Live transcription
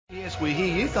Yes, we hear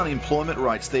youth unemployment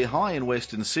rates, they're high in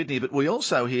Western Sydney, but we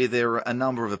also hear there are a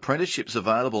number of apprenticeships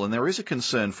available, and there is a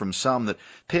concern from some that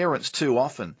parents too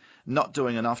often not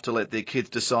doing enough to let their kids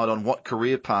decide on what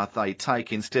career path they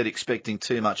take, instead expecting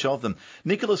too much of them.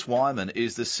 Nicholas Wyman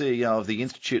is the CEO of the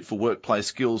Institute for Workplace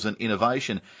Skills and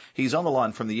Innovation. He's on the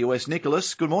line from the US.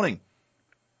 Nicholas, good morning.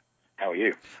 How are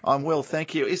you? I'm well,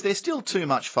 thank you. Is there still too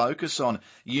much focus on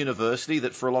university,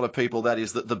 that for a lot of people that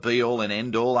is the be-all and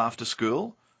end-all after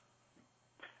school?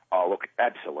 Oh, look,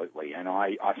 absolutely, and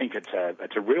I think it's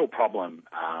a real problem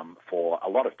for a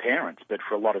lot of parents, but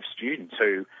for a lot of students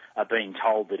who are being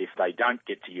told that if they don't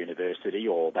get to university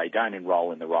or they don't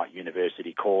enrol in the right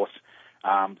university course,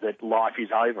 that life is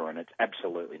over, and it's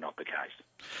absolutely not the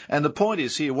case. And the point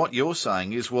is here, what you're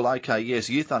saying is, well, okay, yes,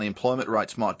 youth unemployment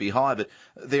rates might be high, but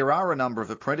there are a number of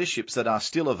apprenticeships that are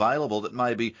still available that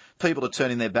maybe people are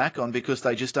turning their back on because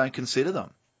they just don't consider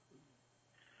them.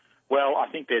 Well,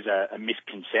 I think there's a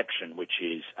misconception, which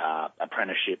is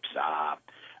apprenticeships are,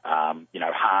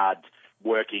 hard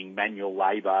working, manual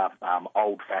labour,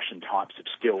 old-fashioned types of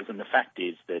skills. And the fact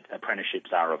is that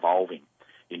apprenticeships are evolving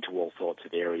into all sorts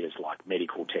of areas like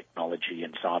medical technology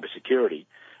and cybersecurity.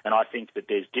 And I think that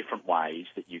there's different ways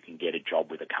that you can get a job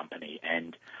with a company.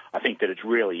 And I think that it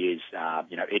really is,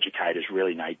 educators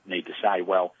really need to say,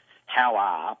 well, how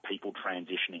are people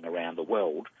transitioning around the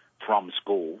world from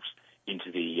schools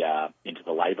into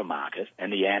the labour market?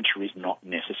 And the answer is not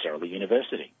necessarily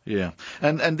university. Yeah,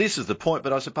 and this is the point,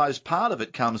 but I suppose part of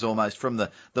it comes almost from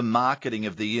the marketing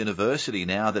of the university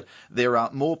now, that there are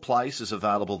more places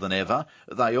available than ever.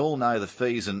 They all know the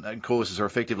fees and courses are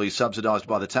effectively subsidised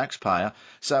by the taxpayer,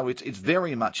 so it's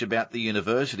very much about the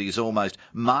universities almost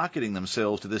marketing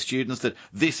themselves to the students that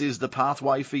this is the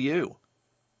pathway for you.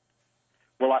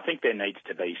 Well, I think there needs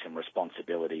to be some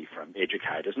responsibility from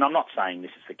educators, and I'm not saying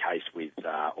this is the case with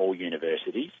all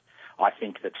universities. I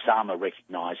think that some are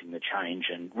recognising the change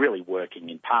and really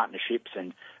working in partnerships,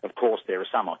 and of course there are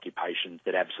some occupations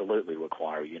that absolutely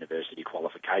require a university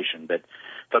qualification. But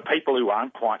for people who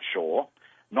aren't quite sure,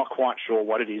 not quite sure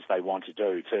what it is they want to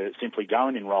do, to simply go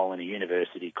and enrol in a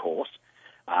university course,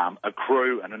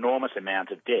 accrue an enormous amount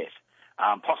of debt,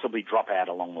 possibly drop out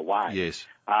along the way. Yes.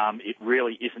 It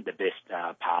really isn't the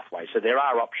best pathway. So there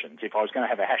are options. If I was going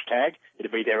to have a hashtag,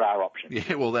 it'd be there are options.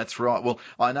 Yeah, well, that's right. Well,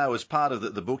 I know as part of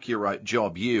the book you wrote,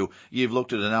 Job You, you've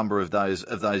looked at a number of those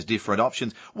different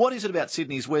options. What is it about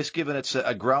Sydney's West, given it's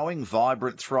a growing,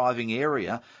 vibrant, thriving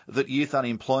area, that youth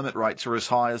unemployment rates are as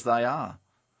high as they are?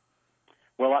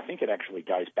 Well, I think it actually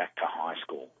goes back to high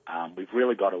school. We've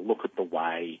really got to look at the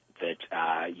way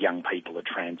that young people are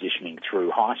transitioning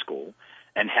through high school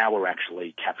and how we're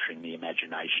actually capturing the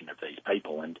imagination of these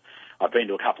people. And I've been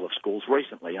to a couple of schools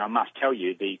recently, and I must tell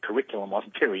you, the curriculum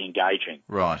wasn't very engaging.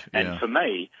 Right, yeah. And for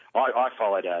me, I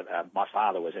followed my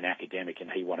father was an academic,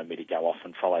 and he wanted me to go off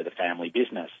and follow the family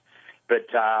business.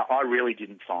 But I really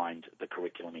didn't find the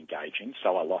curriculum engaging,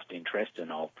 so I lost interest,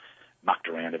 and I mucked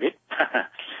around a bit.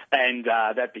 And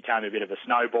that became a bit of a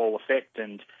snowball effect,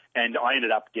 and I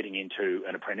ended up getting into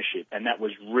an apprenticeship, and that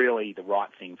was really the right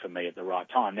thing for me at the right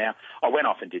time. Now, I went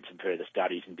off and did some further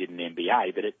studies and did an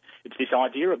MBA, but it's this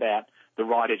idea about the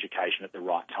right education at the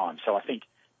right time. So I think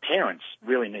parents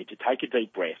really need to take a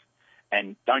deep breath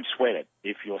and don't sweat it.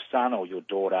 If your son or your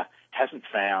daughter hasn't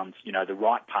found, the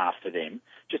right path for them,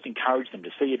 just encourage them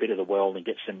to see a bit of the world and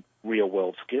get some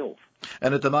real-world skills.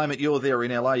 And at the moment you're there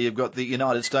in LA, you've got the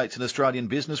United States and Australian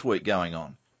Business Week going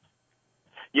on.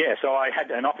 Yeah, so I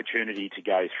had an opportunity to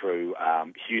go through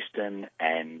Houston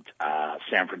and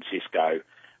San Francisco,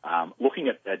 looking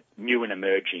at new and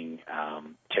emerging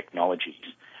technologies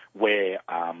where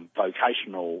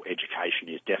vocational education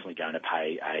is definitely going to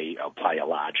play a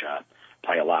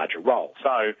larger role.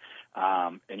 So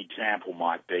an example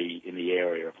might be in the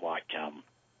area of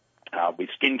with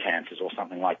skin cancers or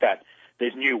something like that.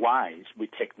 There's new ways with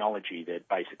technology that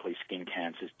basically skin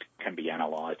cancers can be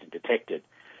analysed and detected.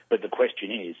 But the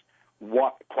question is,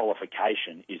 what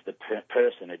qualification is the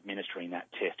person administering that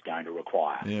test going to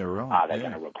require? Yeah, right. Are they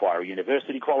going to require a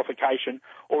university qualification,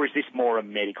 or is this more a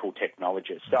medical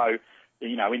technologist? So,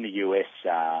 in the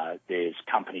US, there's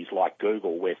companies like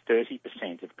Google where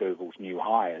 30% of Google's new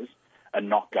hires are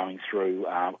not going through,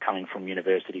 coming from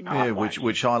university pathways. Yeah,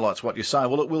 which highlights what you're saying.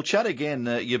 Well, look, we'll chat again.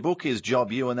 Your book is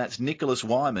Job You, and that's Nicholas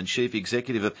Wyman, Chief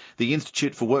Executive of the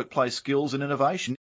Institute for Workplace Skills and Innovation.